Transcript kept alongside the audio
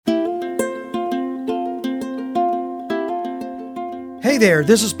Hey there,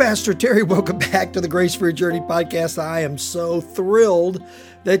 this is Pastor Terry. Welcome back to the Grace for Your Journey podcast. I am so thrilled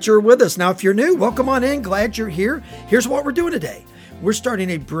that you're with us. Now, if you're new, welcome on in. Glad you're here. Here's what we're doing today. We're starting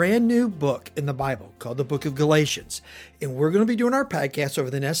a brand new book in the Bible called the Book of Galatians. And we're going to be doing our podcast over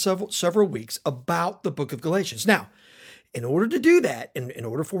the next several weeks about the Book of Galatians. Now, in order to do that, in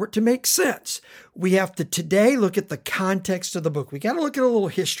order for it to make sense, we have to today look at the context of the book. We got to look at a little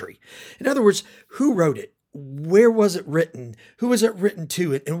history. In other words, who wrote it? Where was it written? Who was it written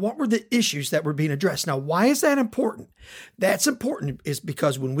to? And what were the issues that were being addressed? Now, why is that important? That's important is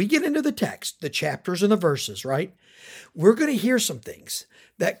because when we get into the text, the chapters and the verses, right, we're going to hear some things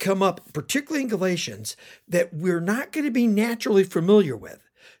that come up, particularly in Galatians, that we're not going to be naturally familiar with.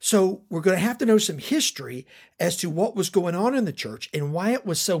 So we're going to have to know some history as to what was going on in the church and why it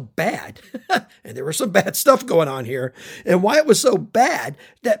was so bad. And there was some bad stuff going on here, and why it was so bad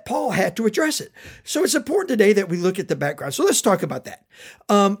that Paul had to address it. So it's important today that we look at the background. So let's talk about that.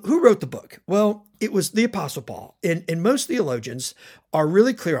 Who wrote the book? Well, it was the Apostle Paul. And most theologians are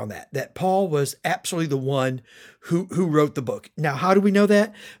really clear on that Paul was absolutely the one who wrote the book. Now, how do we know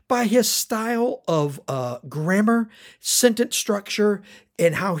that? By his style of grammar, sentence structure,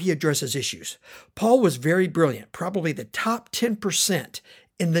 and how he addresses issues. Paul was very brilliant, probably the top 10%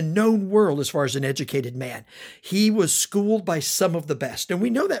 in the known world as far as an educated man. He was schooled by some of the best, and we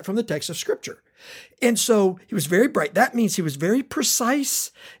know that from the text of Scripture. And so he was very bright. That means he was very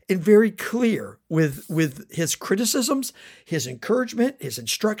precise and very clear with his criticisms, his encouragement, his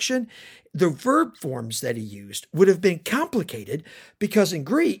instruction. The verb forms that he used would have been complicated because in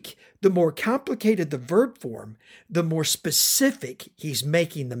Greek, the more complicated the verb form, the more specific he's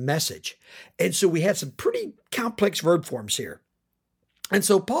making the message. And so we had some pretty complex verb forms here. And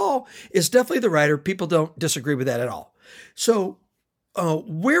so Paul is definitely the writer. People don't disagree with that at all. So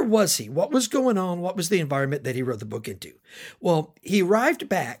where was he? What was going on? What was the environment that he wrote the book into? Well, he arrived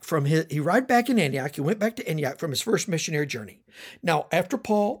back in Antioch. He went back to Antioch from his first missionary journey. Now, after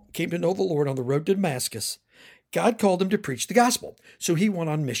Paul came to know the Lord on the road to Damascus, God called him to preach the gospel. So he went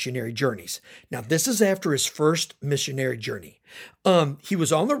on missionary journeys. Now, this is after his first missionary journey. He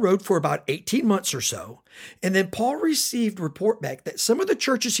was on the road for about 18 months or so. And then Paul received report back that some of the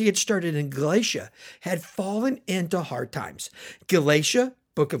churches he had started in Galatia had fallen into hard times. Galatia,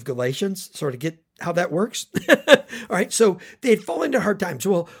 book of Galatians, sort of get how that works? All right, so they had fallen into hard times.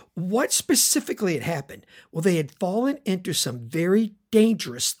 Well, what specifically had happened? Well, they had fallen into some very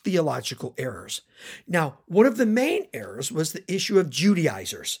dangerous theological errors. Now, one of the main errors was the issue of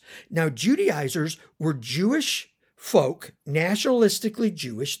Judaizers. Now, Judaizers were Jewish folk, nationalistically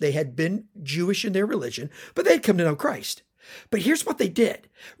Jewish. They had been Jewish in their religion, but they had come to know Christ. But here's what they did.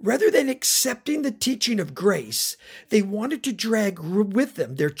 Rather than accepting the teaching of grace, they wanted to drag with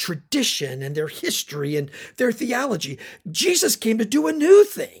them their tradition and their history and their theology. Jesus came to do a new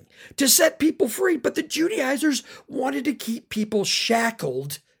thing, to set people free, but the Judaizers wanted to keep people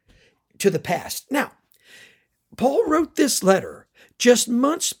shackled to the past. Now, Paul wrote this letter just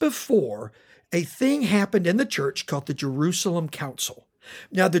months before a thing happened in the church called the Jerusalem Council.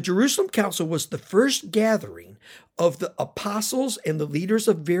 Now, the Jerusalem Council was the first gathering of the apostles and the leaders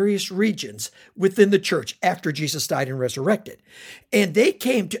of various regions within the church after Jesus died and resurrected. And they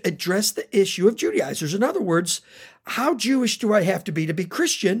came to address the issue of Judaizers. In other words, how Jewish do I have to be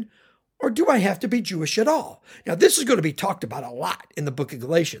Christian, or do I have to be Jewish at all? Now, this is going to be talked about a lot in the book of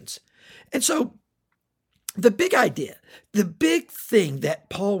Galatians. And so the big idea, the big thing that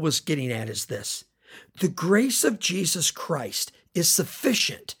Paul was getting at is this: the grace of Jesus Christ is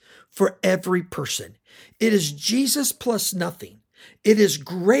sufficient for every person. It is Jesus plus nothing. It is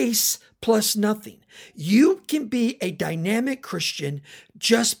grace plus nothing. You can be a dynamic Christian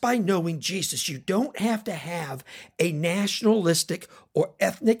just by knowing Jesus. You don't have to have a nationalistic or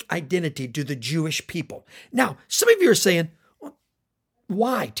ethnic identity to the Jewish people. Now, some of you are saying, well,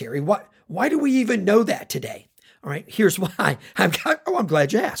 why, Terry? Why do we even know that today? All right, here's why. I'm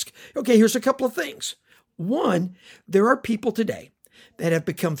glad you asked. Okay, here's a couple of things. One, there are people today that have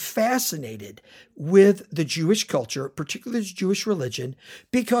become fascinated with the Jewish culture, particularly the Jewish religion,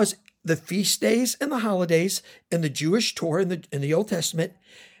 because the feast days and the holidays and the Jewish Torah in the Old Testament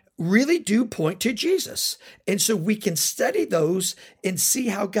really do point to Jesus. And so we can study those and see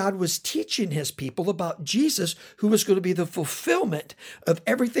how God was teaching his people about Jesus, who was going to be the fulfillment of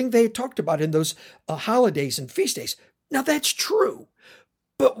everything they had talked about in those holidays and feast days. Now, that's true.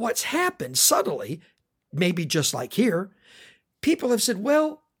 But what's happened subtly, maybe just like here, people have said,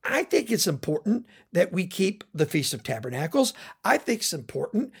 well, I think it's important that we keep the Feast of Tabernacles. I think it's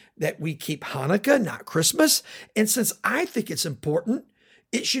important that we keep Hanukkah, not Christmas. And since I think it's important,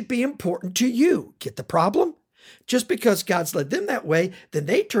 it should be important to you. Get the problem? Just because God's led them that way, then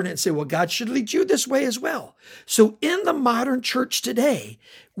they turn it and say, well, God should lead you this way as well. So in the modern church today,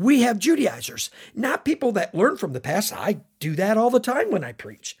 we have Judaizers, not people that learn from the past. I do that all the time when I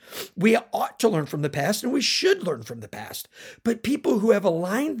preach. We ought to learn from the past, and we should learn from the past. But people who have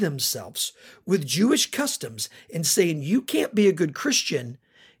aligned themselves with Jewish customs and saying, you can't be a good Christian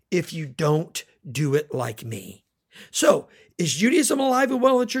if you don't do it like me. So, is Judaism alive and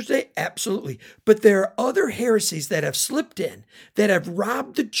well in church today? Absolutely. But there are other heresies that have slipped in, that have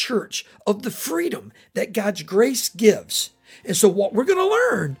robbed the church of the freedom that God's grace gives. And so what we're going to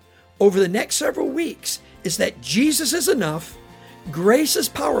learn over the next several weeks is that Jesus is enough, grace is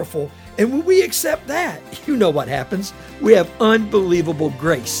powerful, and when we accept that, you know what happens. We have unbelievable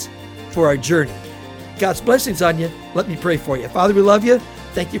grace for our journey. God's blessings on you. Let me pray for you. Father, we love you.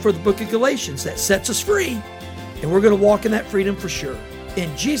 Thank you for the book of Galatians that sets us free. And we're going to walk in that freedom for sure.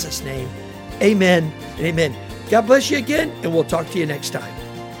 In Jesus' name, amen and amen. God bless you again, and we'll talk to you next time.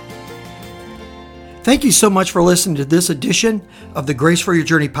 Thank you so much for listening to this edition of the Grace for Your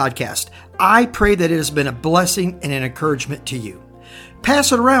Journey podcast. I pray that it has been a blessing and an encouragement to you.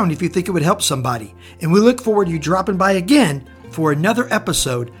 Pass it around if you think it would help somebody. And we look forward to you dropping by again for another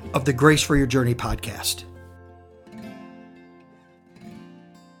episode of the Grace for Your Journey podcast.